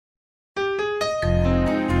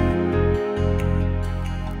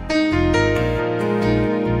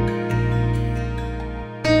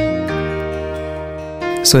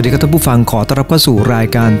สวัสดีครับท่านผู้ฟังขอต้อนรับเข้าสู่ราย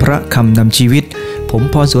การพระคำนำชีวิตผม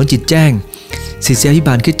พรสวนจิตแจ้งศิษยาภิบ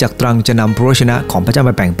าลคริสตจักรตรังจะนำพระวจนะของพระเจ้า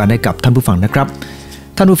มาแบ่งปันให้กับท่านผู้ฟังนะครับ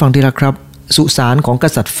ท่านผู้ฟังที่รักครับสุสานของก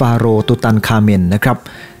ษัตริย์ฟาโรห์ตุตันคาเมนนะครับ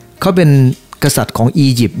เขาเป็นกษัตริย์ของอี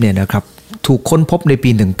ยิปต์เนี่ยนะครับถูกค้นพบในปี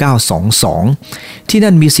1922ที่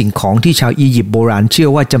นั่นมีสิ่งของที่ชาวอียิปต์โบราณเชื่อ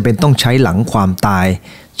ว่าจำเป็นต้องใช้หลังความตาย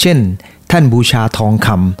เช่นแท่นบูชาทองค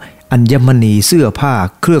ำอัญมณีเสื้อผ้า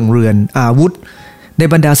เครื่องเรือนอาวุธใน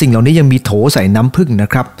บรรดาสิ่งเหล่านี้ยังมีโถใส่น้ำผึ้งนะ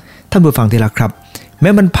ครับท่านผู้ฟังที่รักครับแม้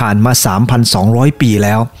มันผ่านมา 3,200 ปีแ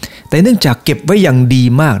ล้วแต่เนื่องจากเก็บไว้อย่างดี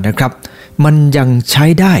มากนะครับมันยังใช้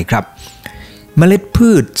ได้ครับเมล็ดพื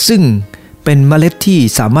ชซึ่งเป็นเมล็ดที่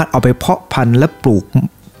สามารถเอาไปเพาะพันธุ์และปลูก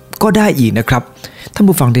ก็ได้อีกนะครับท่าน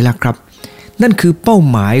ผู้ฟังที่รักครับนั่นคือเป้า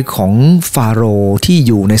หมายของฟาโรห์ที่อ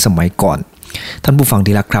ยู่ในสมัยก่อนท่านผู้ฟัง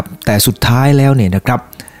ที่รักครับแต่สุดท้ายแล้วเนี่ยนะครับ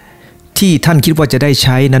ที่ท่านคิดว่าจะได้ใ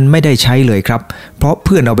ช้นั้นไม่ได้ใช้เลยครับเพราะเ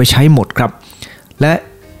พื่อนเอาไปใช้หมดครับและ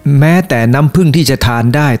แม้แต่น้ำผึ้งที่จะทาน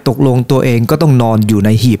ได้ตกลงตัวเองก็ต้องนอนอยู่ใน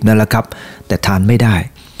หีบนั่นแหละครับแต่ทานไม่ได้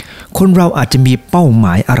คนเราอาจจะมีเป้าหม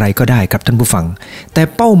ายอะไรก็ได้ครับท่านผู้ฟังแต่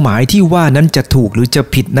เป้าหมายที่ว่านั้นจะถูกหรือจะ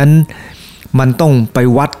ผิดนั้นมันต้องไป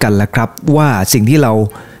วัดกันแหละครับว่าสิ่งที่เรา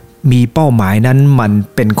มีเป้าหมายนั้นมัน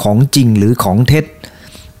เป็นของจริงหรือของเท็จ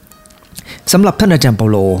สำหรับท่านอาจารย์เปา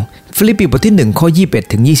โลฟิลิปปีบทที่1ข้อ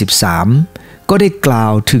21ถึง23ก็ได้กล่า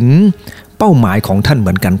วถึงเป้าหมายของท่านเห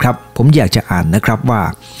มือนกันครับผมอยากจะอ่านนะครับว่า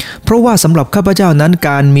เพราะว่าสำหรับข้าพเจ้านั้นก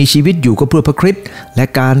ารมีชีวิตอยู่ก็เพื่อพระคริสต์และ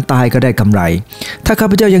การตายก็ได้กำไรถ้าข้า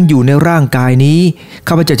พเจ้ายังอยู่ในร่างกายนี้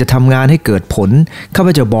ข้าพเจ้าจะทำงานให้เกิดผลข้าพ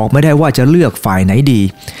เจ้าบอกไม่ได้ว่าจะเลือกฝ่ายไหนดี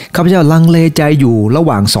ข้าพเจ้าลังเลใจอยู่ระห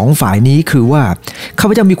ว่างสองฝ่ายนี้คือว่าข้า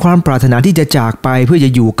พเจ้ามีความปรารถนาที่จะจากไปเพื่อจะ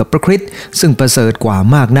อยู่กับพระคริสต์ซึ่งประเสริฐกว่า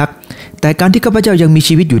มากนักแต่การที่ข้าพเจ้ายังมี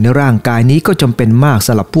ชีวิตอยู่ในร่างกายนี้ก็จำเป็นมากส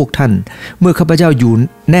ำหรับพวกท่านเมื่อข้าพเจ้าอยู่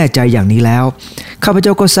แน่ใจอย่างนี้แล้วข้าพเจ้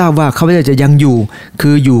าก็ทราบว่าข้าพเจ้าจะยังอยู่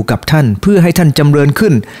คืออยู่กับท่านเพื่อให้ท่านจำเริญ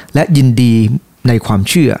ขึ้นและยินดีในความ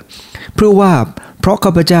เชื่อเพราะข้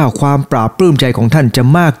าพเจ้าความปราบปลื้มใจของท่านจะ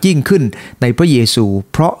มากยิ่งขึ้นในพระเยซู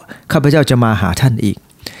เพราะข้าพเจ้าจะมาหาท่านอีก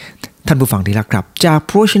ท่านผู้ฟังที่รักครับจากพ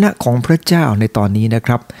ระวจนะของพระเจ้าในตอนนี้นะค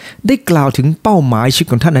รับได้กล่าวถึงเป้าหมายชีวิต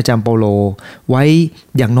ของท่านอาจารย์เปาโลไว้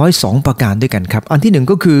อย่างน้อย2ประการด้วยกันครับอันที่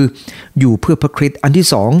1ก็คืออยู่เพื่อพระคริสต์อันที่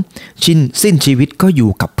2สิ้นชีวิตก็อ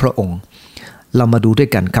ยู่กับพระองค์เรามาดูด้วย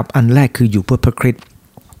กันครับอันแรกคืออยู่เพื่อพระคริสต์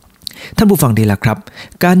ท่านผู้ฟังดีละครับ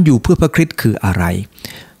การอยู่เพื่อพระคริสต์คืออะไร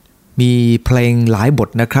มีเพลงหลายบท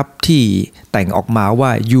นะครับที่แต่งออกมาว่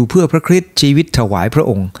าอยู่เพื่อพระคริสต์ชีวิตถวายพระ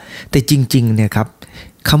องค์แต่จริงๆเนี่ยครับ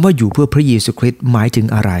คำว่าอยู่เพื่อพระเยซูคริสต์หมายถึง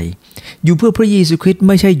อะไรอยู่เพื่อพระเยซูคริสต์ไ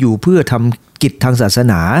ม่ใช่อยู่เพื่อทำกิจทางศาส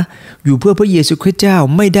นาอยู่เพื่อพระเยซูคริสต์เจ้า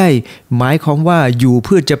ไม่ได้หมายความว่าอยู่เ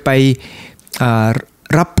พื่อจะไป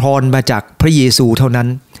รับพรมาจากพระเยซูเท่านั้น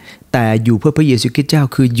แต่อยู่เพื่อพระเยซูคริสต์เจ้า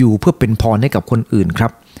คืออยู่เพื่อเป็นพรให้กับคนอื่นครั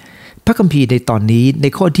บพระคัมภีร์ในตอนนี้ใน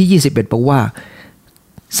ข้อที่21บอกว่า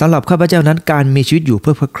สำหรับข้าพเจ้านั้นการมีชีวิตอยู่เ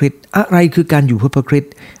พื่อพระคริสต์อะไรคือการอยู่เพื่อพระคริส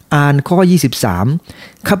ต์อ่านข้อ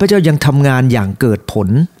23ข้าพเจ้ายังทำงานอย่างเกิดผล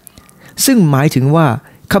ซึ่งหมายถึงว่า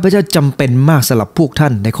ข้าพเจ้าจำเป็นมากสำหรับพวกท่า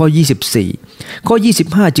นในข้อ24ข้อ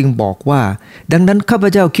25จึงบอกว่าดังนั้นข้าพ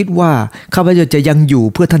เจ้าคิดว่าข้าพเจ้าจะยังอยู่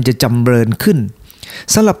เพื่อท่านจะจำเริญขึ้น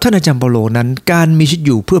สำหรับท่านอาจารย์เปาโลนั้นการมีชีวิตอ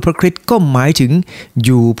ยู่เพื่อพระคริสต์ก็หมายถึงอ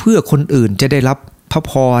ยู่เพื่อคนอื่นจะได้รับพระ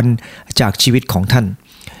พรจากชีวิตของท่าน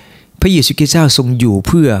พระเยซูคริสต์เจ้าทรงอยู่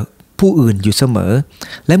เพื่อผู้อื่นอยู่เสมอ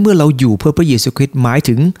และเมื่อเราอยู่เพื่อพระเยซูคริสต์หมาย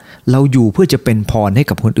ถึงเราอยู่เพื่อจะเป็นพรให้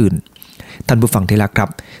กับคนอื่นท่านผู้ฟังที่รักครับ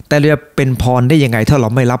แต่เราจะเป็นพรได้ยังไงถ้าเรา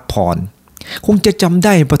ไม่รับพรคงจะจำไ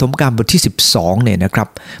ด้ในปฐมกาลบทที่12เนี่ยนะครับ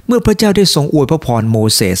เมื่อพระเจ้าได้ทรงอวยพระพรโม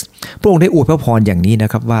เสสพระองค์ได้อวยพระพรอย่างนี้น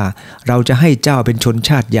ะครับว่าเราจะให้เจ้าเป็นชนช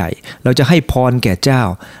าติใหญ่เราจะให้พรแก่เจ้า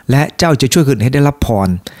และเจ้าจะช่วยคนอื่นให้ได้รับพร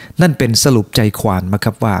นั่นเป็นสรุปใจความนะค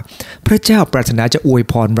รับว่าพระเจ้าปรารถนาจะอวย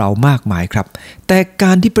พรเรามากมายครับแต่ก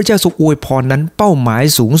ารที่พระเจ้าทรงอวยพรนั้นเป้าหมาย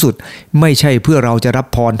สูงสุดไม่ใช่เพื่อเราจะรับ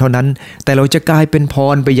พรเท่านั้นแต่เราจะกลายเป็นพ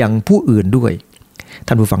รไปยังผู้อื่นด้วย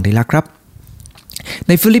ท่านผู้ฟังที่รักครับใ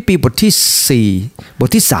นฟิลิปปีบทที่4บท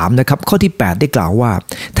ที่3นะครับข้อที่8ได้กล่าวว่า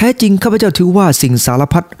แท้จริงข้าพเจ้าถือว่าสิ่งสาร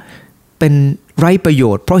พัดเป็นไร้ประโย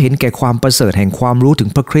ชน์เพราะเห็นแก่ความประเสริฐแห่งความรู้ถึง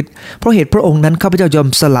พระคริสต์เพราะเหตุพระองค์นั้นข้าพเจ้ายอม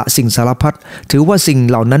สละสิ่งสารพัดถือว่าสิ่ง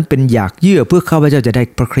เหล่านั้นเป็นหยากเยื่อเพื่อข้าพเจ้าจะได้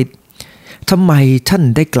พระคริสต์ทำไมท่าน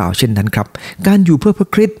ได้กล่าวเช่นนั้นครับการอยู่เพื่อพระ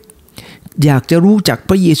คริสต์อยากจะรู้จัก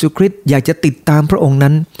พระเยซูคริสต์อยากจะติดตามพระองค์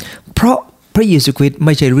นั้นเพราะพระเยซูคริสต์ไ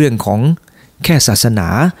ม่ใช่เรื่องของแค่ศาสนา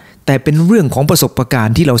แต่เป็นเรื่องของประสบการ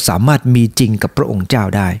ณ์ที่เราสามารถมีจริงกับพระองค์เจ้า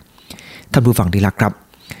ได้ท่านผู้ฟังที่รักครับ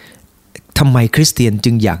ทำไมคริสเตียน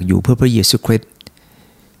จึงอยากอยู่เพื่อพระเยซูคริสต์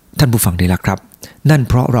ท่านผู้ฟังที่รักครับ นั่น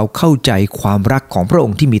เพราะเราเข้าใจความรักของพระอง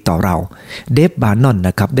ค์ที่มีต่อเราเดฟบานอนน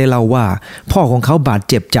ะครับได้เล่าว่าพ่อของเขาบาด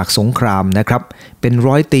เจ็บจากสงครามนะครับเป็น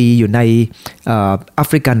ร้อยตีอยู่ในแอ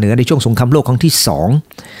ฟริกาเหนือในช่วงสงครามโลกครั้งที่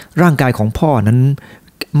2ร่างกายของพ่อนั้น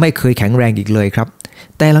ไม่เคยแข็งแรงอีกเลยครับ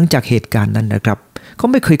แต่หลังจากเหตุการณ์นั้นนะครับเขา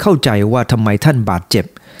ไม่เคยเข้าใจว่าทำไมท่านบาดเจ็บ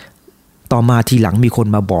ต่อมาทีหลังมีคน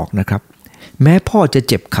มาบอกนะครับแม้พ่อจะ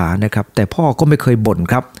เจ็บขานะครับแต่พ่อก็ไม่เคยบ่น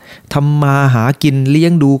ครับทำมาหากินเลี้ย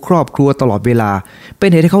งดูครอบครัวตลอดเวลาเป็น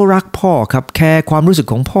เหตุให้เขารักพ่อครับแคร์ความรู้สึก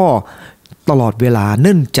ของพ่อตลอดเวลาเ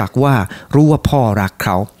นื่องจากว่ารู้ว่าพ่อรักเข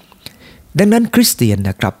าดังนั้นคริสเตียน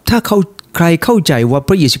นะครับถ้าใครเข้าใจว่าพ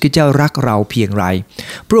ระเยซูคริสต์เจ้ารักเราเพียงไร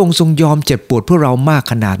พระองค์ทรงยอมเจ็บปวดเพื่อเรามาก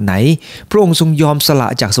ขนาดไหนพระองค์ทรงยอมสละ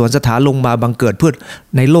จากสวรรคสถานลงมาบังเกิดเพื่อ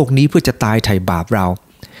ในโลกนี้เพื่อจะตายไถ่บาปเรา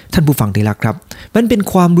ท่านผู้ฟังที่รักครับมันเป็น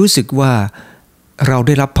ความรู้สึกว่าเราไ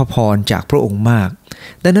ด้รับพระพรจากพระองค์มาก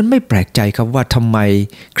ดังนั้นไม่แปลกใจครับว่าทำไม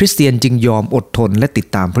คริสเตียนจึงยอมอดทนและติด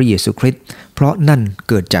ตามพระเยซูคริสต์เพราะนั่น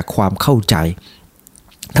เกิดจากความเข้าใจ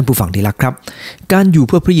ท่านผู้ฟังที่รักครับการอยู่เ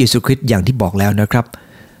พื่อพระเยซูคริสต์อย่างที่บอกแล้วนะครับ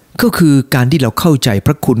ก็คือการที่เราเข้าใจพ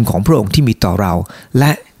ระคุณของพระองค์ที่มีต่อเราแล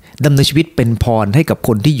ะดำเนินชีวิตเป็นพรให้กับค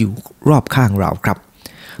นที่อยู่รอบข้างเราครับ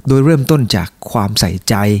โดยเริ่มต้นจากความใส่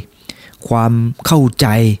ใจความเข้าใจ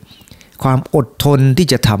ความอดทนที่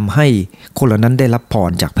จะทำให้คนเหล่านั้นได้รับพ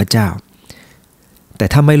รจากพระเจ้าแต่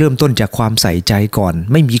ถ้าไม่เริ่มต้นจากความใส่ใจก่อน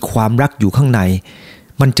ไม่มีความรักอยู่ข้างใน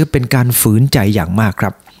มันจะเป็นการฝืนใจอย่างมากค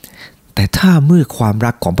รับแต่ถ้าเมื่อความ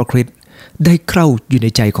รักของพระคริสต์ได้เข้าอยู่ใน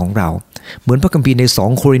ใจของเราเหมือนพระคัมภีร์ใน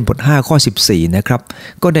2โครินธ์บท5ข้อ14นะครับ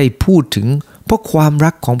ก็ได้พูดถึงเพราะความรั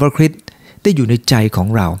กของพระคริสต์ได้อยู่ในใจของ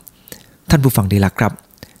เราท่านผู้ฟังที่รักครับ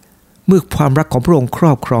เมื่อความรักของพระองค์คร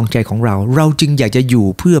อบครองใจของเราเราจึงอยากจะอยู่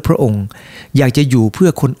เพื่อพระองค์อยากจะอยู่เพื่อ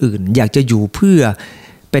คนอื่นอยากจะอยู่เพื่อ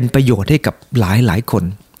เป็นประโยชน์ให้กับหลายคน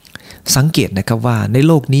สังเกตนะครับว่าในโ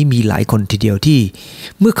ลกนี้มีหลายคนทีเดียวที่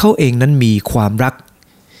เมื่อเขาเองนั้นมีความรัก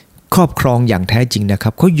ครอบครองอย่างแท้จริงนะครั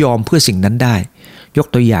บเขายอมเพื่อสิ่งนั้นได้ยก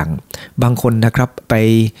ตัวอย่างบางคนนะครับไป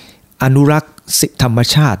อนุรักษ์ธรรม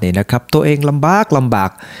ชาติเนี่ยนะครับตัวเองลำบาก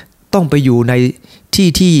ต้องไปอยู่ใน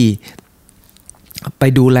ที่ไป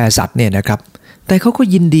ดูแลสัตว์เนี่ยนะครับแต่เขาก็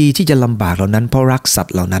ยินดีที่จะลำบากเหล่านั้นเพราะรักสัต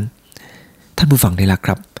ว์เหล่านั้นท่านผู้ฟังได้ละค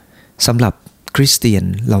รับสำหรับคริสเตียน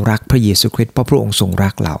เรารักพระเยซูคริสต์เพราะพระองค์ทรงรั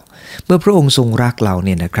กเราเมื่อพระองค์ทรงรักเราเ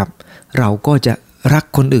นี่ยนะครับเราก็จะรัก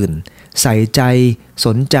คนอื่นใส่ใจส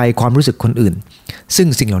นใจความรู้สึกคนอื่นซึ่ง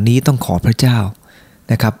สิ่งเหล่านี้ต้องขอพระเจ้า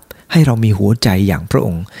นะครับให้เรามีหัวใจอย่างพระอ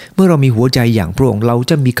งค์เมื่อเรามีหัวใจอย่างพระองค์เรา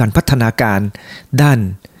จะมีการพัฒนาการด้าน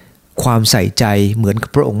ความใส่ใจเหมือนกับ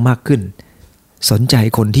พระองค์มากขึ้นสนใจ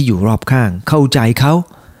คนที่อยู่รอบข้างเข้าใจเขา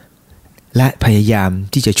และพยายาม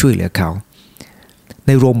ที่จะช่วยเหลือเขาใ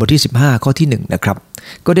นโรมบทที่15ข้อที่1นะครับ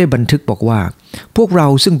ก็ได้บันทึกบอกว่าพวกเรา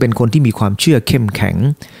ซึ่งเป็นคนที่มีความเชื่อเข้มแข็ง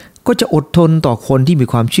ก็จะอดทนต่อคนที่มี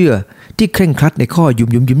ความเชื่อที่เคร่งครัดในข้อ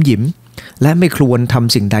ยิ้มและไม่ครวญท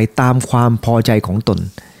ำสิ่งใดตามความพอใจของตน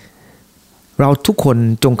เราทุกคน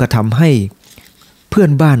จงกระทำให้เพื่อ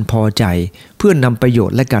นบ้านพอใจเพื่อนำประโยช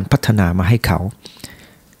น์และการพัฒนามาให้เขา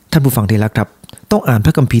ท่านผู้ฟังที่รักครับต้องอ่านพ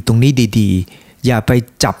ระคัมภีร์ตรงนี้ดีๆอย่าไป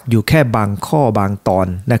จับอยู่แค่บางข้อบางตอน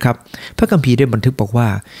นะครับพระคัมภีร์ได้บันทึกบอกว่า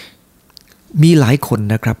มีหลายคน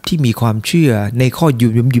นะครับที่มีความเชื่อในข้อ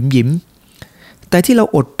ยิ้มแต่ที่เรา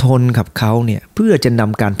อดทนกับเขาเนี่ยเพื่อจะน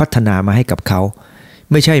ำการพัฒนามาให้กับเขา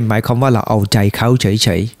ไม่ใช่หมายความว่าเราเอาใจเขาเฉ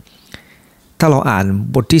ยๆถ้าเราอ่าน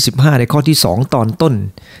บทที่15ในข้อที่2ตอนต้น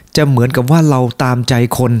จะเหมือนกับว่าเราตามใจ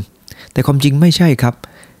คนแต่ความจริงไม่ใช่ครับ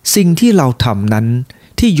สิ่งที่เราทำนั้น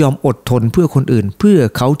ที่ยอมอดทนเพื่อคนอื่นเพื่อ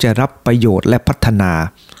เขาจะรับประโยชน์และพัฒนา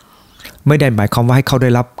ไม่ได้หมายความว่าให้เขาได้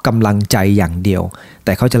รับกำลังใจอย่างเดียวแ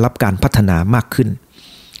ต่เขาจะรับการพัฒนามากขึ้น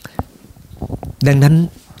ดังนั้น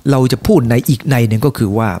เราจะพูดในอีกในหนึ่งก็คื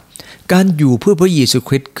อว่าการอยู่เพื่อพระเยซูค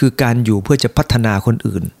ริสต์คือการอยู่เพื่อจะพัฒนาคน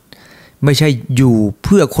อื่นไม่ใช่อยู่เ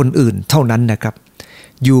พื่อคนอื่นเท่านั้นนะครับ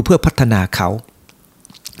อยู่เพื่อพัฒนาเขา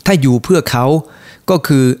ถ้าอยู่เพื่อเขาก็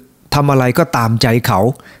คือทำอะไรก็ตามใจเขา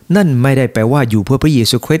นั่นไม่ได้แปลว่าอยู่เพื่อพระเย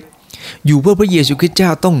ซูคริสต์อยู่เพื่อพระเยซูคริสต์เจ้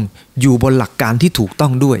าต้องอยู่บนหลักการที่ถูกต้อ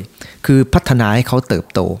งด้วยคือพัฒนาให้เขาเติบ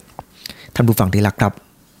โตท่านผู้ฟังที่รักครับ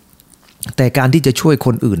แต่การที่จะช่วยค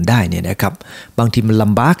นอื่นได้เนี่ยนะครับบางทีมันล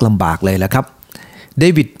ำบากเลยแหละครับเด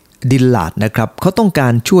วิดดิลลาร์ดนะครับเขาต้องกา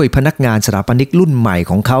รช่วยพนักงานสถาปนิกรุ่นใหม่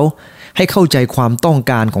ของเขาให้เข้าใจความต้อง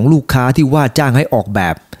การของลูกค้าที่ว่าจ้างให้ออกแบ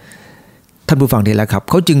บท่านผู้ฟังที่รักครับ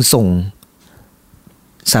เขาจึงส่ง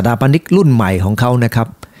สถาปนิกรุ่นใหม่ของเขานะครับ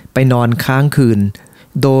ไปนอนค้างคืน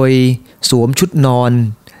โดยสวมชุดนอน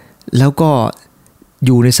แล้วก็อ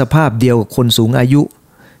ยู่ในสภาพเดียวกับคนสูงอายุ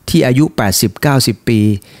ที่อายุ 80-90 ปี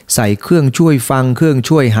ใส่เครื่องช่วยฟังเครื่อง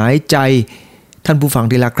ช่วยหายใจท่านผู้ฟัง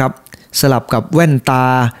ที่รักครับสลับกับแว่นตา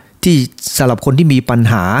ที่สำหรับคนที่มีปัญ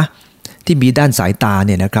หาที่มีด้านสายตาเ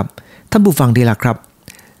นี่ยนะครับท่านผู้ฟังดีละครับ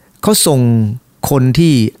เขาส่งคน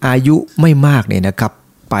ที่อายุไม่มากเนี่ยนะครับ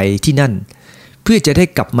ไปที่นั่นเพื่อจะได้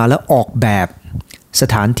กลับมาแล้วออกแบบส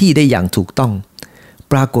ถานที่ได้อย่างถูกต้อง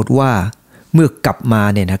ปรากฏว่าเมื่อกลับมา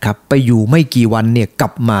เนี่ยนะครับไปอยู่ไม่กี่วันเนี่ยกลั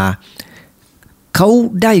บมาเขา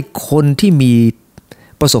ได้คนที่มี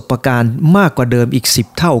ประสบการณ์มากกว่าเดิมอีก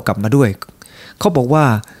10เท่ากลับมาด้วยเขาบอกว่า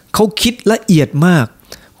เขาคิดละเอียดมาก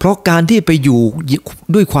เพราะการที่ไปอยู่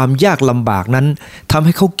ด้วยความยากลำบากนั้นทำใ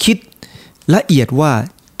ห้เขาคิดละเอียดว่า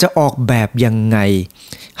จะออกแบบยังไง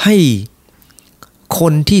ให้ค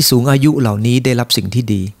นที่สูงอายุเหล่านี้ได้รับสิ่งที่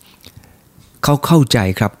ดีเขาเข้าใจ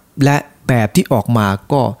ครับและแบบที่ออกมา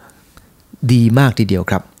ก็ดีมากทีเดียว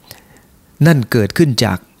ครับนั่นเกิดขึ้นจ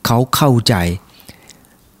ากเขาเข้าใจ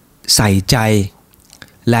ใส่ใจ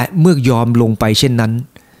และเมื่อยอมลงไปเช่นนั้น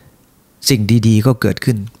สิ่งดีๆก็เกิด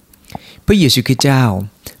ขึ้นพระเยซูคริสต์เจ้า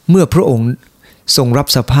เมื่อพระองค์ทรงรับ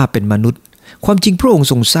สภาพเป็นมนุษย์ความจริงพระองค์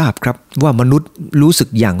ทรงทราบครับว่ามนุษย์รู้สึก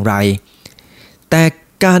อย่างไรแต่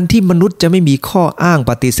การที่มนุษย์จะไม่มีข้ออ้าง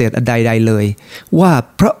ปฏิเสธใดๆเลยว่า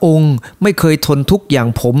พระองค์ไม่เคยทนทุกข์อย่าง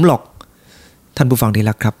ผมหรอกท่านผู้ฟังที่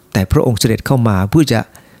รักครับแต่พระองค์เสด็จเข้ามาเพื่อจะ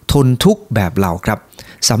ทนทุกข์แบบเราครับ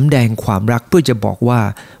สำแดงความรักเพื่อจะบอกว่า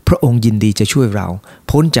พระองค์ยินดีจะช่วยเรา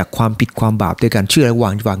พ้นจากความผิดความบาปด้วยการเชื่อและ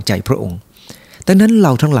วางใจพระองค์ดังนั้นเร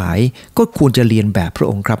าทั้งหลายก็ควรจะเรียนแบบพระ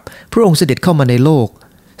องค์ครับพระองค์เสด็จเข้ามาในโลก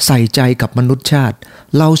ใส่ใจกับมนุษยชาติ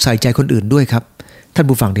เราใส่ใจคนอื่นด้วยครับท่าน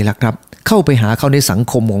ผู้ฟังที่รักครับเข้าไปหาเขาในสัง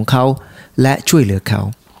คมของเขาและช่วยเหลือเขา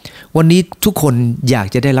วันนี้ทุกคนอยาก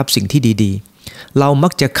จะได้รับสิ่งที่ดีๆเรามั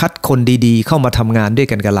กจะคัดคนดีๆเข้ามาทำงานด้วย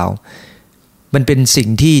กันกับเรามันเป็นสิ่ง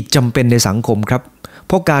ที่จำเป็นในสังคมครับเ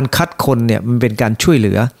พราะการคัดคนเนี่ยมันเป็นการช่วยเห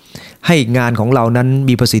ลือให้งานของเรานั้น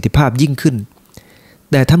มีประสิทธิภาพยิ่งขึ้น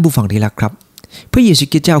แต่ท่านผู้ฟังที่รักครับพระเยซู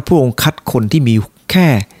คริสต์เจ้าพระองค์คัดคนที่มีแค่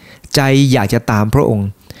ใจอยากจะตามพระองค์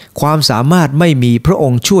ความสามารถไม่มีพระอ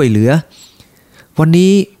งค์ช่วยเหลือวัน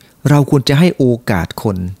นี้เราควรจะให้โอกาสค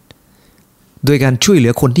นโดยการช่วยเหลื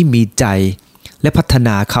อคนที่มีใจและพัฒน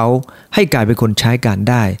าเขาให้กลายเป็นคนใช้การ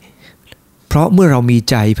ได้เพราะเมื่อเรามี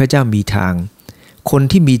ใจพระเจ้ามีทางคน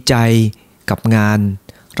ที่มีใจกับงาน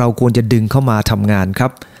เราควรจะดึงเข้ามาทำงานครั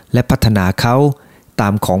บและพัฒนาเขาตา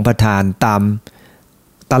มของประทานตาม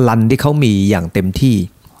ตะลันที่เขามีอย่างเต็มที่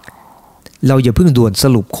เราอย่าเพิ่งด่วนส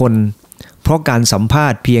รุปคนเพราะการสัมภา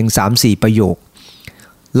ษณ์เพียง 3-4 ประโยค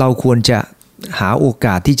เราควรจะหาโอก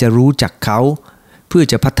าสที่จะรู้จักเขาเพื่อ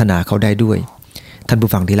จะพัฒนาเขาได้ด้วยท่านผู้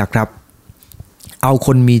ฟังที่รักครับเอาค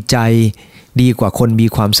นมีใจดีกว่าคนมี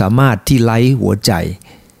ความสามารถที่ไร้หัวใจ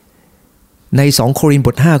ใน2โครินธ์บ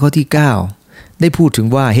ท5ข้อที่9ได้พูดถึง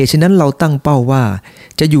ว่าเหตุฉะนั้นเราตั้งเป้าว่า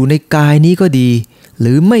จะอยู่ในกายนี้ก็ดีห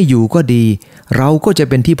รือไม่อยู่ก็ดีเราก็จะ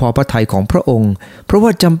เป็นที่พอพระทัยของพระองค์เพราะว่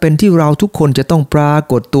าจำเป็นที่เราทุกคนจะต้องปรา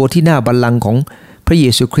กฏตัวที่หน้าบัลลังก์ของพระเย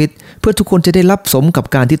ซูคริสต์เพื่อทุกคนจะได้รับสมกับ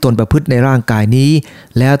การที่ตนประพฤติในร่างกายนี้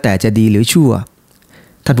แล้วแต่จะดีหรือชั่ว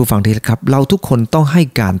ท่านผู้ฟังที่ครับเราทุกคนต้องให้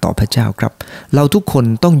การต่อพระเจ้าครับเราทุกคน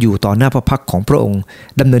ต้องอยู่ต่อหน้าพระพักของพระองค์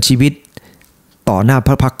ดำเนินชีวิตต่อหน้าพ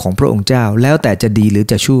ระพักของพระองค์เจ้าแล้วแต่จะดีหรือ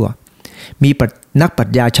จะชั่วมีนักปรัช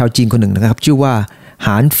ญาชาวจีนคนหนึ่งนะครับชื่อว่าห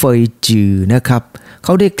านเฟยจือนะครับเข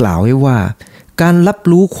าได้กล่าวไว้ว่าการรับ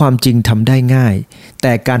รู้ความจริงทำได้ง่ายแ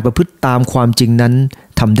ต่การประพฤติตามความจริงนั้น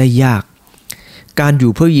ทำได้ยากการอ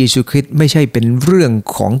ยู่เพื่อเยซูคริสต์ไม่ใช่เป็นเรื่อง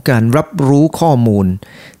ของการรับรู้ข้อมูล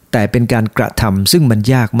แต่เป็นการกระทำซึ่งมัน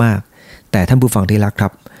ยากมากแต่ท่านผู้ฟังที่รักครั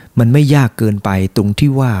บมันไม่ยากเกินไปตรงที่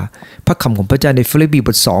ว่าพระคำของพระเจ้าในฟิลิปปีบ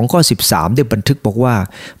ท2ข้อ13ได้บันทึกบอกว่า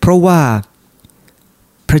เพราะว่า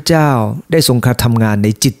พระเจ้าได้ทรงกระทำงานใน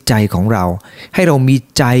จิตใจของเราให้เรามี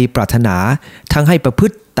ใจปรารถนาทั้งให้ประพฤ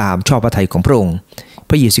ติตามชอบพระทัยของพระองค์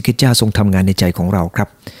พระเยซูคริสต์เจ้าทรงทำงานในใจของเราครับ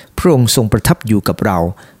พระองค์ทรงประทับอยู่กับเรา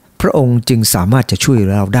พระองค์จึงสามารถจะช่วย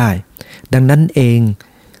เราได้ดังนั้นเอง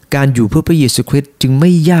การอยู่เพื่อพระเยซูคริสต์จึงไ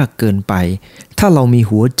ม่ยากเกินไปถ้าเรามี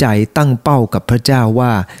หัวใจตั้งเป้ากับพระเจ้าว่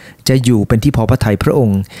าจะอยู่เป็นที่พอพระทัยพระอง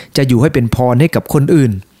ค์จะอยู่ให้เป็นพรให้กับคนอื่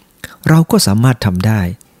นเราก็สามารถทำได้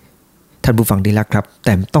ท่านผู้ฟังที่รักครับแ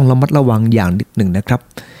ต่ต้องระมัดระวังอย่างหนึ่งนะครับ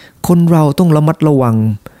คนเราต้องระมัดระวัง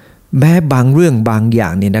แม้บางเรื่องบางอย่า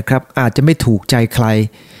งเนี่ยนะครับอาจจะไม่ถูกใจใคร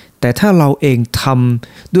แต่ถ้าเราเองท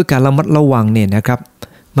ำด้วยการระมัดระวังเนี่ยนะครับ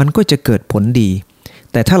มันก็จะเกิดผลดี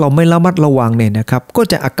แต่ถ้าเราไม่ระมัดระวังเนี่ยนะครับก็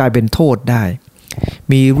จะกลายเป็นโทษได้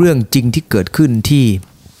มีเรื่องจริงที่เกิดขึ้นที่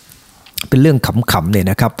เป็นเรื่องขำๆเนี่ย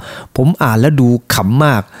นะครับผมอ่านแล้วดูขำม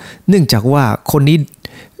ากเนื่องจากว่าคนนี้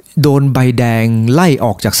โดนใบแดงไล่อ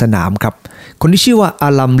อกจากสนามครับคนที่ชื่อว่าอา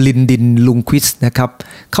รัมลินดินลุงควิสนะครับ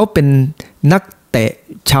เขาเป็นนักเตะ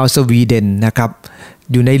ชาวสวีเดนนะครับ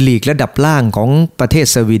อยู่ในลีกระดับล่างของประเทศ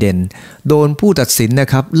สวีเดนโดนผู้ตัดสินนะ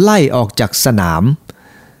ครับไล่ออกจากสนาม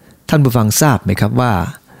ท่านผู้ฟังทราบไหมครับว่า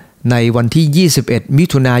ในวันที่21มิ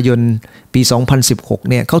ถุนายนปี2016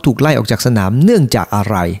เนี่ยเขาถูกไล่ออกจากสนามเนื่องจากอะ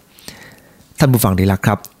ไรท่านผู้ฟังดีละค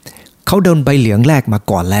รับเขาโดนใบเหลืองแรกมา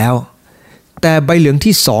ก่อนแล้วแต่ใบเหลือง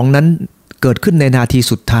ที่2นั้นเกิดขึ้นในนาที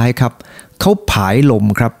สุดท้ายครับเขาผายลม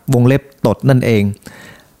ครับวงเล็บตดนั่นเอง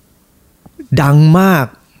ดังมาก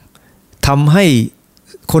ทำให้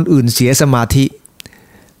คนอื่นเสียสมาธิ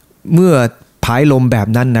เมื่อผายลมแบบ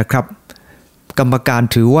นั้นนะครับกรรมการ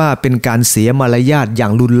ถือว่าเป็นการเสียมารยาทอย่า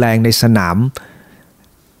งรุนแรงในสนาม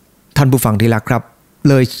ท่านผู้ฟังที่รักครับ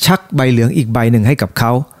เลยชักใบเหลืองอีกใบหนึ่งให้กับเข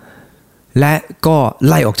าและก็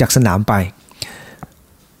ไล่ออกจากสนามไป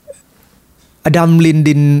อดัมลิน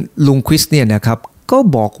ดินลุงควิสเนี่ยนะครับก็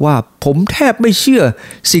บอกว่าผมแทบไม่เชื่อ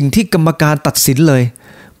สิ่งที่กรรมการตัดสินเลย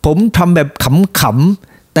ผมทำแบบขำ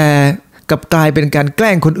ๆแต่กลับกลายเป็นการแก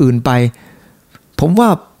ล้งคนอื่นไปผมว่า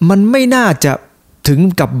มันไม่น่าจะถึง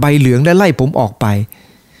กับใบเหลืองและไล่ผมออกไป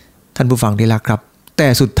ท่านผู้ฟังที่รักครับแต่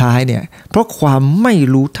สุดท้ายเนี่ยเพราะความไม่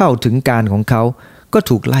รู้เท่าถึงการของเขาก็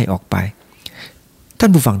ถูกไล่ออกไปท่า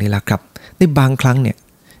นผู้ฟังที่รักครับในบางครั้งเนี่ย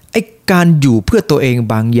ไอ้การอยู่เพื่อตัวเอง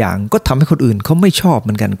บางอย่างก็ทำให้คนอื่นเขาไม่ชอบเห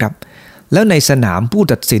มือนกันครับแล้วในสนามผู้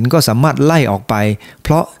ตัดสินก็สามารถไล่ออกไปเพ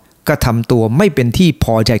ราะกระทำตัวไม่เป็นที่พ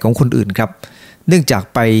อใจของคนอื่นครับเนื่องจาก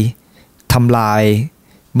ไปทำลาย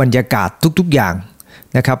บรรยากาศทุกๆอย่าง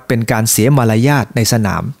นะครับเป็นการเสียมารยาทในสน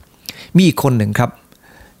ามมีอีกคนหนึ่งครับ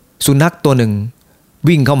สุนัขตัวหนึ่ง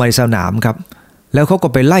วิ่งเข้ามาในสนามครับแล้วเขาก็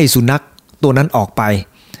ไปไล่สุนัขตัวนั้นออกไป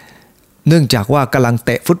เนื่องจากว่ากำลังเ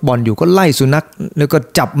ตะฟุตบอลอยู่ก็ไล่สุนัขแล้วก็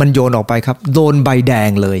จับมันโยนออกไปครับโดนใบแด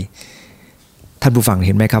งเลยท่านผู้ฟังเ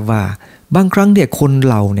ห็นไหมครับว่าบางครั้งเนี่ยคน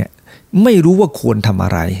เราเนี่ยไม่รู้ว่าควรทำอะ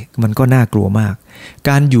ไรมันก็น่ากลัวมาก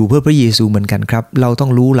การอยู่เพื่อพระเยซูเหมือนกันครับเราต้อ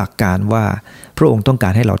งรู้หลักการว่าพระองค์ต้องกา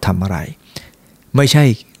รให้เราทำอะไรไม่ใช่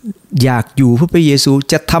อยากอยู่เพื่อพระเยซู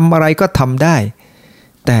จะทำอะไรก็ทำได้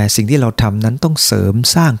แต่สิ่งที่เราทำนั้นต้องเสริม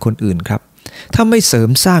สร้างคนอื่นครับถ้าไม่เสริม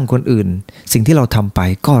สร้างคนอื่นสิ่งที่เราทำไป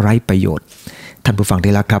ก็ไร้ประโยชน์ท่านผู้ฟัง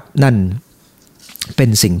ที่รักครับนั่นเป็น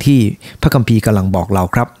สิ่งที่พระคัมภีร์กำลังบอกเรา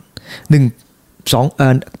ครับ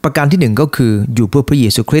ประการที่1ก็คืออยู่เพื่อพระเย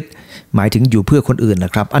ซูคริสต์หมายถึงอยู่เพื่อคนอื่นน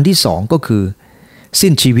ะครับอันที่2ก็คือสิ้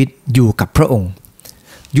นชีวิตอยู่กับพระองค์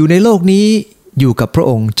อยู่ในโลกนี้อยู่กับพระ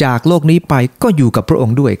องค์จากโลกนี้ไปก็อยู่กับพระอง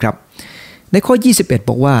ค์ด้วยครับในข้อ21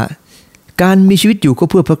บอกว่าการมีชีวิตอยู่ก็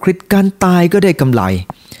เพื่อพระคริสต์การตายก็ได้กำไร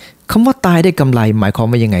คำว่าตายได้กำไรหมายความ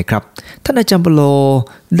ว่ายังไงครับท่านอาจารย์เปาโล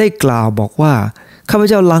ได้กล่าวบอกว่าข้าพ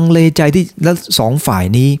เจ้าลังเลใจที่และสองฝ่าย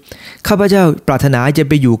นี้ข้าพเจ้าปรารถนาจะ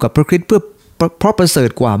ไปอยู่กับพระคริสต์เพราะประเสริฐ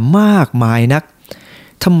กว่ามากมายนัก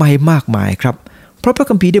ทำไมมากมายครับเพราะพระ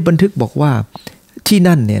คัมภีร์ได้บันทึกบอกว่าที่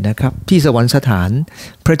นั่นเนี่ยนะครับที่สวรรคสถาน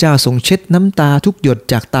พระเจ้าทรงเช็ดน้ำตาทุกหยด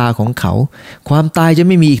จากตาของเขาความตายจะ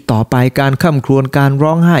ไม่มีอีกต่อไปการคร่ำครวญการร้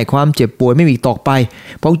องไห้ความเจ็บป่วยไม่มีอีกต่อไป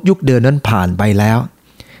เพราะยุคเดิมนั้นผ่านไปแล้ว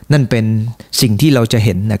นั่นเป็นสิ่งที่เราจะเ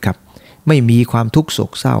ห็นนะครับไม่มีความทุกข์โศ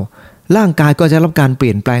กเศร้าร่างกายก็จะรับการเป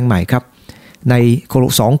ลี่ยนแปลงใหม่ครับใน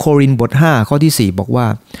2โครินธ์บท5ข้อที่4บอกว่า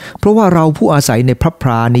เพราะว่าเราผู้อาศัยในพระพ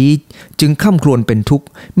รานี้จึงคร่ำครวญเป็นทุกข์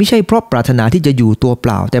ไม่ใช่เพราะปรารถนาที่จะอยู่ตัวเป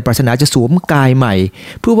ล่าแต่ปรารถนาจะสวมกายใหม่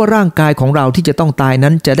เพื่อว่าร่างกายของเราที่จะต้องตาย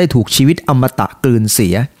นั้นจะได้ถูกชีวิตอมตะกลืนเสี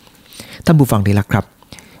ยท่านผู้ฟังที่รักครับ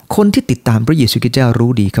คนที่ติดตามพระเยซูคริสต์เจ้า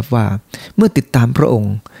รู้ดีครับว่าเมื่อติดตามพระอง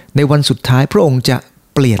ค์ในวันสุดท้ายพระองค์จะ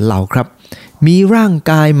เปลี่ยนเราครับมีร่าง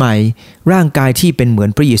กายใหม่ร่างกายที่เป็นเหมือน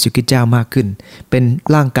พระเยซูคริสต์เจ้ามากขึ้นเป็น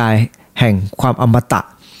ร่างกายแห่งความอมตะ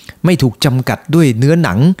ไม่ถูกจำกัดด้วยเนื้อห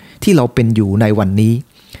นังที่เราเป็นอยู่ในวันนี้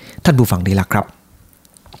ท่านผู้ฟังดีละครับ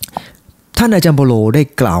ท่านอาจารย์เปาโลได้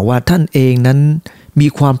กล่าวว่าท่านเองนั้นมี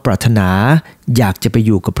ความปรารถนาอยากจะไปอ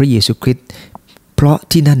ยู่กับพระเยซูคริสต์เพราะ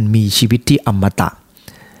ที่นั่นมีชีวิตที่อมตะ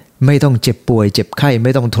ไม่ต้องเจ็บป่วยเจ็บไข้ไ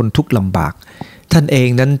ม่ต้องทนทุกข์ลำบากท่านเอง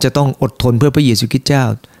นั้นจะต้องอดทนเพื่อพระเยซูคริสต์เจ้า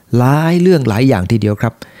หลายเรื่องหลายอย่างทีเดียวค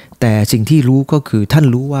รับแต่สิ่งที่รู้ก็คือท่าน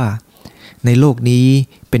รู้ว่าในโลกนี้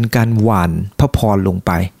เป็นการหว่านพระพรลงไ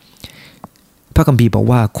ปพระคัมภีร์บอก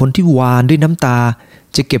ว่าคนที่หว่านด้วยน้ำตา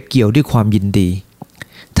จะเก็บเกี่ยวด้วยความยินดี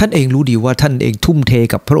ท่านเองรู้ดีว่าท่านเองทุ่มเท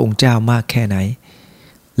กับพระองค์เจ้ามากแค่ไหน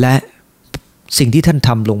และสิ่งที่ท่านท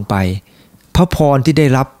ำลงไปพระพรที่ได้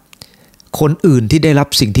รับคนอื่นที่ได้รับ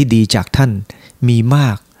สิ่งที่ดีจากท่านมีมา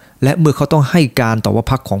กและเมื่อเขาต้องให้การต่อพระ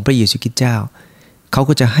พักของพระเยซูคริสต์เจ้าเขา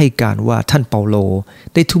ก็จะให้การว่าท่านเปาโล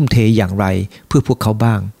ได้ทุ่มเทอย่างไรเพื่อพวกเขา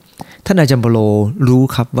บ้างท่านอาจารย์เปาโลรู้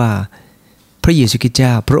ครับว่าพระเยซูคริสต์เจ้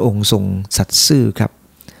าพระองค์ทรงสัตย์ซื่อครับ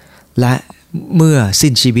และเมื่อ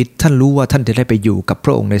สิ้นชีวิตท่านรู้ว่าท่านจะได้ไปอยู่กับพ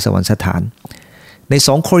ระองค์ในสวรรคสถานใน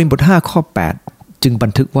2โครินธ์บท5ข้อ8จึงบั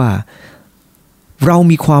นทึกว่าเรา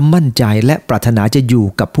มีความมั่นใจและปรารถนาจะอยู่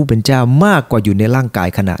กับผู้เป็นเจ้ามากกว่าอยู่ในร่างกาย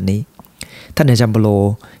ขณะนี้ ท่านอาจารย์เปาโล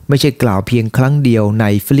ไม่ใช่กล่าวเพียงครั้งเดียวใน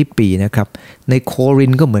ฟิลิปปีนะครับในโคริ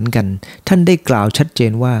นธ์ก็เหมือนกันท่านได้กล่าวชัดเจ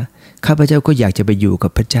นว่าข้าพเจ้าก็อยากจะไปอยู่กั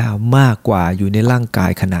บพระเจ้ามากกว่าอยู่ในร่างกา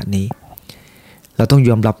ยขณะนี้เราต้องย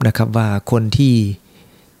อมรับนะครับว่าคนที่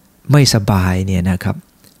ไม่สบายเนี่ยนะครับ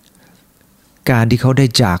การที่เขาได้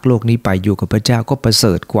จากโลกนี้ไปอยู่กับพระเจ้าก็ประเส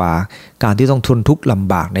ริฐกว่าการที่ต้องทนทุกข์ล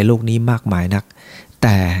ำบากในโลกนี้มากมายนักแ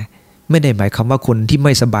ต่ไม่ได้หมายความว่าคนที่ไ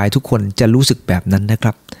ม่สบายทุกคนจะรู้สึกแบบนั้นนะค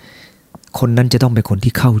รับคนนั้นจะต้องเป็นคน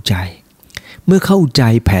ที่เข้าใจเมื่อเข้าใจ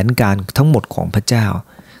แผนการทั้งหมดของพระเจ้า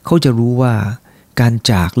เขาจะรู้ว่าการ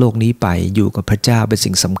จากโลกนี้ไปอยู่กับพระเจ้าเป็น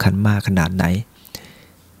สิ่งสำคัญมากขนาดไหน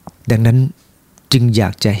ดังนั้นจึงอยา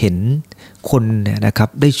กจะเห็นคนเนี่ยนะครับ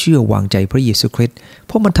ได้เชื่อวางใจพระเยซูคริสต์เ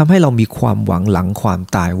พราะมันทำให้เรามีความหวังหลังความ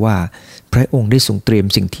ตายว่าพระองค์ได้ทรงเตรียม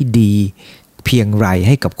สิ่งที่ดีเพียงไรใ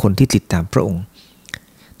ห้กับคนที่ติดตามพระองค์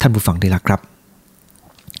ท่านผู้ฟังที่รักครับ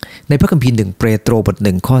ในพระคัมภีร์1เปโตรบท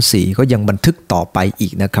1ข้อ4ก็ยังบันทึกต่อไปอี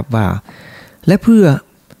กนะครับว่าและเพื่อ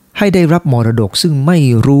ให้ได้รับมรดกซึ่งไม่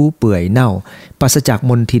รู้เปื่อยเน่าปราศจาก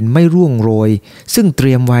มลทินไม่ร่วงโรยซึ่งเต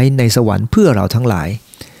รียมไว้ในสวรรค์เพื่อเราทั้งหลาย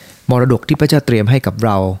มรดกที่พระเจ้าเตรียมให้กับเ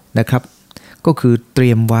รานะครับก็คือเตรี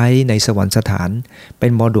ยมไว้ในสวรรคสถานเป็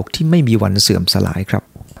นมรดกที่ไม่มีวันเสื่อมสลายครับ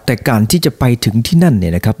แต่การที่จะไปถึงที่นั่นเนี่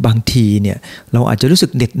ยนะครับบางทีเนี่ยเราอาจจะรู้สึ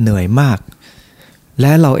กเหน็ดเหนื่อยมากแล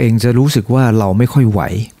ะเราเองจะรู้สึกว่าเราไม่ค่อยไหว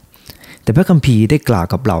แต่พระคัมภีร์ได้กล่าว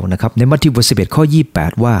กับเรานะครับในมัทธิวบท11ข้อ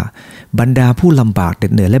28ว่าบรรดาผู้ลำบากเหน็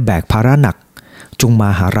ดเหนื่อยและแบกภาระหนักจงมา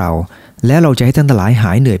หาเราและเราจะให้ท่านทั้งหลายห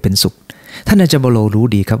ายเหนื่อยเป็นสุขท่านอาจารย์เปาโลรู้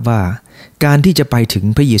ดีครับว่าการที่จะไปถึง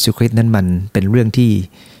พระเยซูคริสต์นั้นมันเป็นเรื่องที่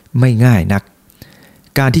ไม่ง่ายนัก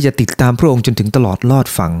การที่จะติดตามพระองค์จนถึงตลอดรอด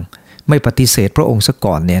ฝั่งไม่ปฏิเสธพระองค์ซะ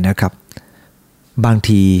ก่อนเนี่ยนะครับบาง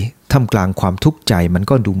ทีท่ามกลางความทุกข์ใจมัน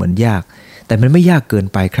ก็ดูเหมือนยากแต่มันไม่ยากเกิน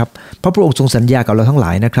ไปครับเพราะพระองค์ทรงสัญญากับเราทั้งหล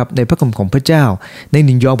ายนะครับในพระคำของพระเจ้าใน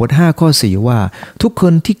1 ยอห์นบท5ข้อ4ว่าทุกค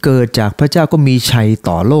นที่เกิดจากพระเจ้าก็มีชัย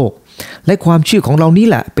ต่อโลกและความเชื่อของเรานี้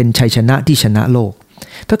แหละเป็นชัยชนะที่ชนะโลก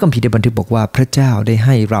พระคัมภีร์ได้บันทึกบอกว่าพระเจ้าได้ใ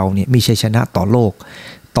ห้เราเนี่ยมีชัยชนะต่อโลก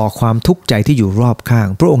ต่อความทุกข์ใจที่อยู่รอบข้าง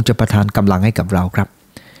พระองค์จะประทานกำลังให้กับเราครับ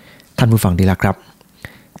ท่านผู้ฟังดีละครับ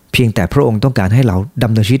เพียงแต่พระองค์ต้องการให้เราด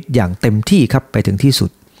ำเนินชีวิตอย่างเต็มที่ครับไปถึงที่สุ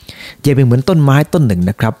ดอย่าเป็นเหมือนต้นไม้ต้นหนึ่ง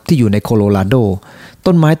นะครับที่อยู่ในโคโลราโด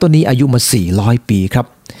ต้นไม้ต้นนี้อายุมา400ปีครับ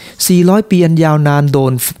400ปีอันยาวนานโด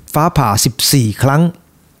นฟ้าผ่า14ครั้ง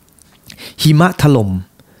หิมะถล่ม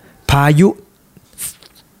พายุ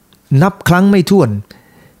นับครั้งไม่ถ้วน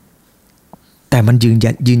แต่มันยืน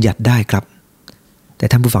หยัดได้ครับแต่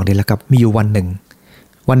ท่านผู้ฟังดีแล้วครับมีอยู่วันหนึ่ง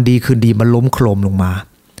วันดีคืนดีมันล้มโครมลงมา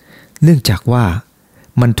เนื่องจากว่า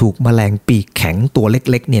มันถูกแมลงปีกแข็งตัวเ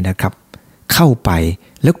ล็กๆเนี่ยนะครับเข้าไป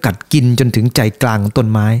แล้วกัดกินจนถึงใจกลางต้น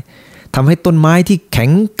ไม้ทำให้ต้นไม้ที่แข็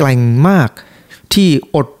งแกร่งมากที่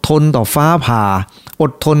อดทนต่อฟ้าผ่าอ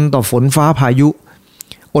ดทนต่อฝนฟ้าพายุ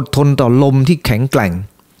อดทนต่อลมที่แข็งแกร่ง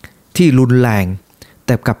ที่รุนแรงแ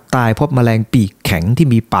ต่กลับตายเพราะแมลงปีกแข็งที่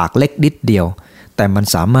มีปากเล็กนิดเดียวแต่มัน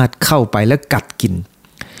สามารถเข้าไปและกัดกิน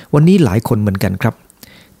วันนี้หลายคนเหมือนกันครับ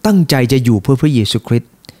ตั้งใจจะอยู่เพื่อพระเยซูคริส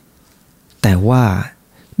ต์แต่ว่า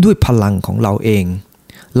ด้วยพลังของเราเอง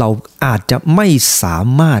เราอาจจะไม่สา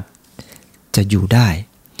มารถจะอยู่ได้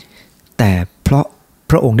แต่เพราะ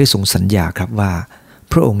พระองค์ได้ทรงสัญญาครับว่า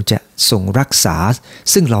พระองค์จะทรงรักษา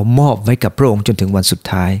ซึ่งเรามอบไว้กับพระองค์จนถึงวันสุด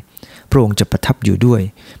ท้ายพระองค์จะประทับอยู่ด้วย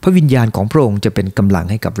พระวิญญาณของพระองค์จะเป็นกำลัง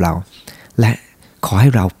ให้กับเราและขอให้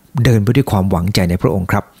เราเดินไปด้วยความหวังใจในพระองค์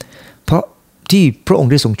ครับเพราะที่พระองค์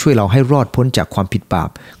ได้ทรงช่วยเราให้รอดพ้นจากความผิดบาป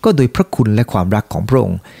ก็โดยพระคุณและความรักของพระอ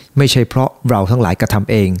งค์ไม่ใช่เพราะเราทั้งหลายกระท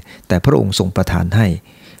ำเองแต่พระองค์ทรงประทานให้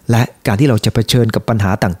และการที่เราจะเผชิญกับปัญห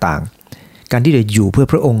าต่างๆการที่จะอยู่เพื่อ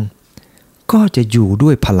พระองค์ก็จะอยู่ด้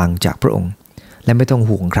วยพลังจากพระองค์และไม่ต้อง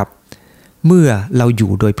ห่วงครับเมื่อเราอ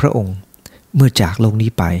ยู่โดยพระองค์เมื่อจากโลกนี้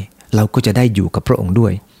ไปเราก็จะได้อยู่กับพระองค์ด้ว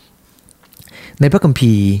ยในพระคัม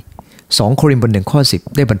ภีร์2 โครินธ์บท1ข้อ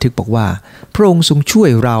10ได้บันทึกบอกว่าพระองค์ทรงช่วย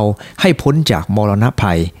เราให้พ้นจากมรณะ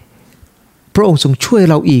ภัยพระองค์ทรงช่วย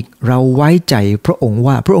เราอีกเราไว้ใจพระองค์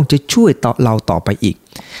ว่าพระองค์จะช่วยเราต่อไปอีก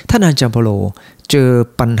ท่านอาจารย์เปาโลเจอ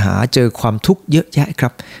ปัญหาเจอความทุกข์เยอะแยะครั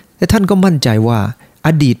บแต่ท่านก็มั่นใจว่าอ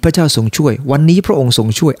ดีตพระเจ้าทรงช่วยวันนี้พระองค์ทรง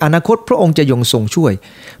ช่วยอนาคตพระองค์จะยงทรงช่วย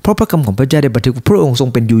เพราะพระคำของพระเจ้าได้บันทึกว่าพระองค์ทรง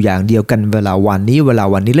เป็นอยู่อย่างเดียวกันเวลาวันนี้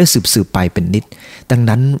และสืบไปเป็นนิจดัง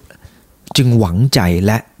นั้นจึงหวังใจแ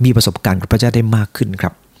ละมีประสบการณ์กับพระเจ้าได้มากขึ้นครั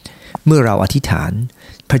บเมื่อเราอธิษฐาน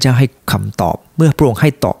พระเจ้าให้คำตอบเมื่อพระองค์ให้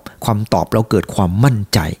ตอบความตอบเราเกิดความมั่น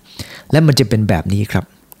ใจและมันจะเป็นแบบนี้ครับ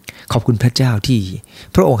ขอบคุณพระเจ้าที่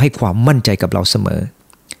พระองค์ให้ความมั่นใจกับเราเสมอ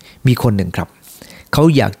มีคนหนึ่งครับเขา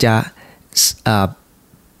อยากจะ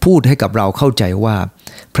พูดให้กับเราเข้าใจว่า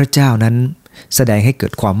พระเจ้านั้นแสดงให้เกิ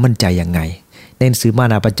ดความมั่นใจยังไงในหนังสือมา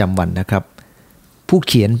นาประจำวันนะครับ ผู้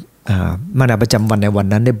เขียนมานาประจำวันในวัน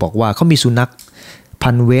นั้นได้บอกว่าเขามีสุนัขพั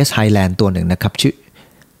นธุ์เวสต์ไฮแลนด์ตัวหนึ่งนะครับชื่อ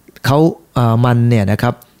มันเนี่ยนะค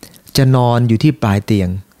รับจะนอนอยู่ที่ปลายเตียง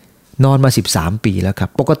นอนมา13ปีแล้วครับ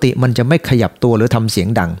ปกติมันจะไม่ขยับตัวหรือทำเสียง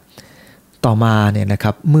ดังต่อมาเนี่ยนะค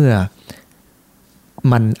รับเมื่อ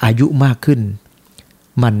มันอายุมากขึ้น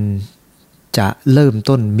มันจะเริ่ม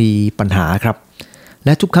ต้นมีปัญหาครับแล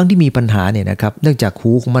ะทุกครั้งที่มีปัญหาเนี่ยนะครับเนื่องจาก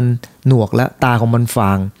หูของมันหนวกและตาของมันฟ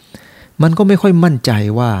างมันก็ไม่ค่อยมั่นใจ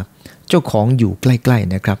ว่าเจ้าของอยู่ใกล้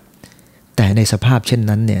ๆนะครับแต่ในสภาพเช่น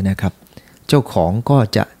นั้นเนี่ยนะครับเจ้าของก็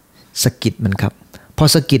จะสะกิดมันครับพอ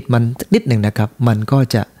สะกิดมันนิดหนึ่งนะครับมันก็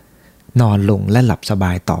จะนอนลงและหลับสบ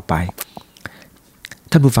ายต่อไป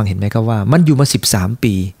ท่านผู้ฟังเห็นไหมครับว่ามันอยู่มา13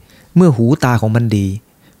ปีเมื่อหูตาของมันดี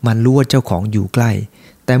มันรู้ว่าเจ้าของอยู่ใกล้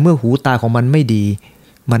แต่เมื่อหูตาของมันไม่ดี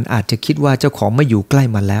มันอาจจะคิดว่าเจ้าของไม่อยู่ใกล้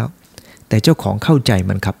มันแล้วแต่เจ้าของเข้าใจ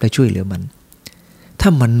มันครับและช่วยเหลือมันถ้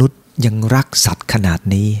ามนุษย์ยังรักสัตว์ขนาด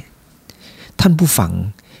นี้ท่านผู้ฟัง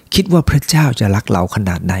คิดว่าพระเจ้าจะรักเราข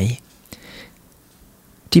นาดไหน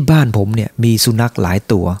ที่บ้านผมเนี่ยมีสุนัขหลาย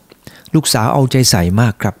ตัวลูกสาวเอาใจใส่มา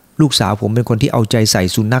กครับลูกสาวผมเป็นคนที่เอาใจใส่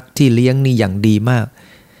สุนัขที่เลี้ยงนี่อย่างดีมาก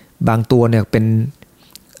บางตัวเนี่ยเป็น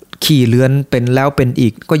ขี่เลื้อนเป็นแล้วเป็นอี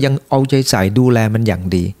กก็ยังเอาใจใส่ดูแลมันอย่าง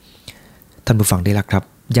ดีท่านผู้ฟังได้ละครับ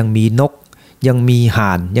ยังมีนกยังมีห่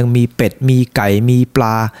านยังมีเป็ดมีไก่มีปล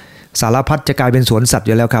าสารพัดจะกลายเป็นสวนสัตว์อ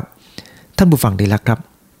ยู่แล้วครับท่านผู้ฟังได้ละครับ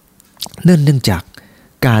เนื่องจาก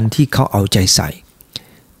การที่เขาเอาใจใส่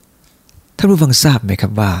ท่านผู้ฟังทราบไหมครั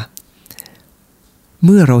บว่าเ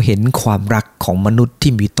มื่อเราเห็นความรักของมนุษย์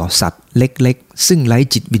ที่มีต่อสัตว์เล็กๆซึ่งไร้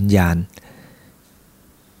จิตวิญญาณ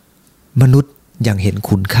มนุษย์ยังเห็น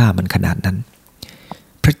คุณค่ามันขนาดนั้น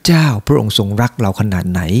พระเจ้าพระองค์ทรงรักเราขนาด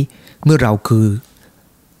ไหนเมื่อเราคือ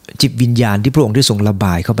จิตวิญญาณที่พระองค์ได้ทรงระบ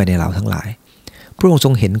ายเข้าไปในเราทั้งหลายพระองค์ทร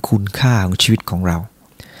งเห็นคุณค่าของชีวิตของเรา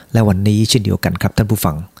และวันนี้เช่นเดียวกันครับท่านผู้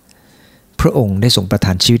ฟังพระองค์ได้ทรงประท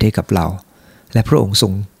านชีวิตให้กับเราและพระองค์ทร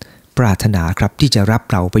งปรารถนาครับที่จะรับ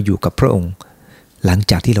เราไปอยู่กับพระองค์หลัง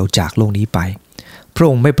จากที่เราจากโลกนี้ไปพระ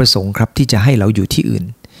องค์ไม่ประสงค์ครับที่จะให้เราอยู่ที่อื่น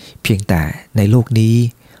เพียงแต่ในโลกนี้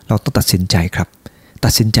เราต้องตัดสินใจครับตั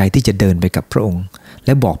ดสินใจที่จะเดินไปกับพระองค์แล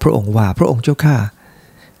ะบอกพระองค์ว่าพระองค์เจ้าข้า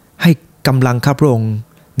ให้กำลังข้าพระองค์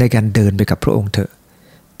ในการเดินไปกับพระองค์เถอะ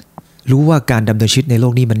รู้ว่าการดำเนินชีวิตในโล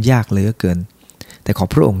กนี้มันยากเหลือเกินแต่ขอ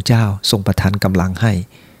พระองค์เจ้าทรงประทานกำลังให้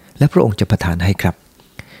และพระองค์จะประทานให้ครับ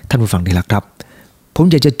ท่านผู้ฟังดีละครับผม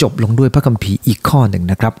อยากจะจบลงด้วยพระคัมภีร์อีกข้อหนึ่ง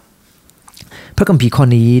นะครับพระคัมภีร์ข้อ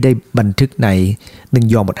นี้ได้บันทึกใน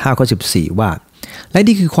1 ยอห์นบท 5 ข้อ 14ว่าและ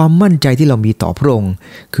นี่คือความมั่นใจที่เรามีต่อพระองค์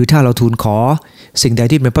คือถ้าเราทูลขอสิ่งใด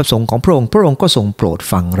ที่เป็นพระประสงค์ของพระองค์พระองค์ก็ทรงโปรด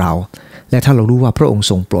ฟังเราและถ้าเรารู้ว่าพระองค์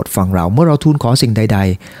ทรงโปรดฟังเราเมื่อเราทูลขอสิ่งใด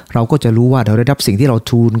ๆเราก็จะรู้ว่าเราได้รับสิ่งที่เรา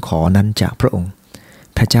ทูลขอนั้นจากพระองค์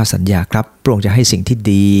พระเจ้าสัญญาครับพระองค์จะให้สิ่งที่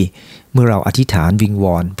ดีเมื่อเราอธิษฐานวิงว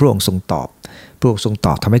อนพระองค์ทรงตอบพระองค์ทรงต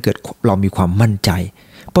อบทำให้เกิดเรามีความมั่นใจ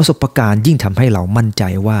ประสบการณ์ยิ่งทำให้เรามั่นใจ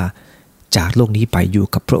ว่าจากโลกนี้ไปอยู่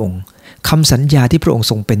กับพระองค์คำสัญญาที่พระองค์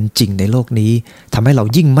ทรงเป็นจริงในโลกนี้ทำให้เรา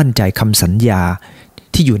ยิ่งมั่นใจคำสัญญา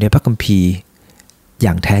ที่อยู่ในพระคัมภีร์อ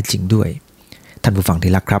ย่างแท้จริงด้วยท่านผู้ฟัง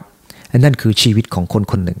ที่รักครับและนั่นคือชีวิตของคน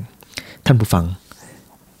คนหนึ่งท่านผู้ฟัง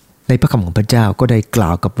ในพระคำของพระเจ้าก็ได้กล่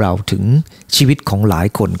าวกับเราถึงชีวิตของหลาย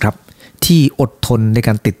คนครับที่อดทนในก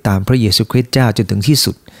ารติดตามพระเยซูคริสต์เจ้าจนถึงที่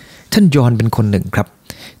สุดท่านยอห์นเป็นคนหนึ่งครับ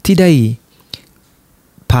ที่ได้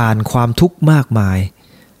ผ่านความทุกข์มากมาย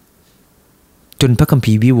จนพระคัม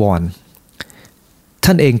ภีร์วิวรณ์ท่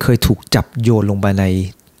านเองเคยถูกจับโยนลงไปใน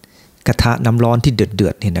กระทะน้ำร้อนที่เดื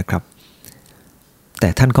อดๆนี่นะครับแต่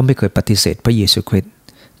ท่านก็ไม่เคยปฏิเสธพระเยซูคริสต์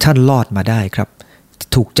ท่านรอดมาได้ครับ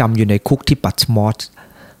ถูกจำอยู่ในคุกที่ปัตมอส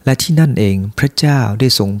และที่นั่นเองพระเจ้าได้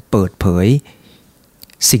ทรงเปิดเผย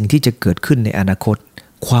สิ่งที่จะเกิดขึ้นในอนาคต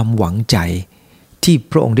ความหวังใจที่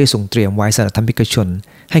พระองค์ได้ทรงเตรียมไว้สำหรับธรรมิกชน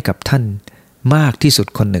ให้กับท่านมากที่สุด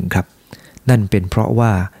คนหนึ่งครับนั่นเป็นเพราะว่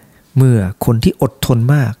าเมื่อคนที่อดทน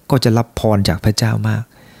มากก็จะรับพรจากพระเจ้ามาก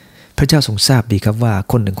พระเจ้าทรงทราบดีครับว่า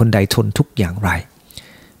คนหนึ่งคนใดทนทุกอย่างไร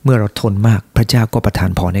เมื่อเราทนมากพระเจ้าก็ประทาน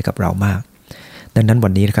พรให้กับเรามากดังนั้นวั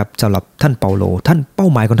นนี้นะครับสำหรับท่านเปาโลท่านเป้า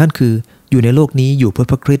หมายของท่านคืออยู่ในโลกนี้อยู่เพื่อ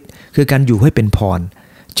พระคริสต์คือการอยู่ให้เป็นพร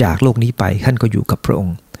จากโลกนี้ไปท่านก็อยู่กับพระอง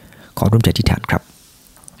ค์ขอร่วมใจอธิษฐานครับ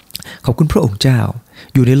ขอบคุณพระองค์เจ้า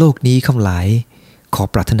อยู่ในโลกนี้ข้าพเจ้าขอ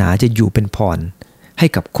ปรารถนาจะอยู่เป็นพรให้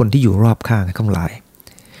กับคนที่อยู่รอบข้างข้าพเจ้า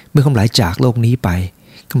เมื่อข้าพเจ้าจากโลกนี้ไป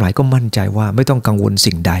ข้าพเจ้าก็มั่นใจว่าไม่ต้องกังวล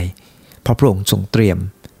สิ่งใดเพราะพระองค์ทรงเตรียม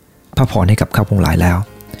พระพรให้กับข้าพเจ้าแล้ว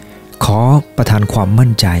ขอประทานความมั่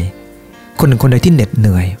นใจคนหนึ่งคนใดที่เหน็ดเห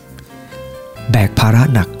นื่อยแบกภาระ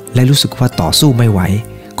หนักและรู้สึกว่าต่อสู้ไม่ไหว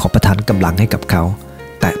ขอประทานกำลังให้กับเขา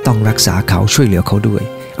แต่ต้องรักษาเขาช่วยเหลือเขาด้วย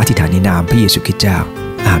อธิษฐานในนามพระเยซูคริสต์เจ้า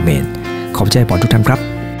อาเมนขอ ขอบใจปอทุกท่านครั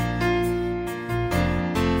บ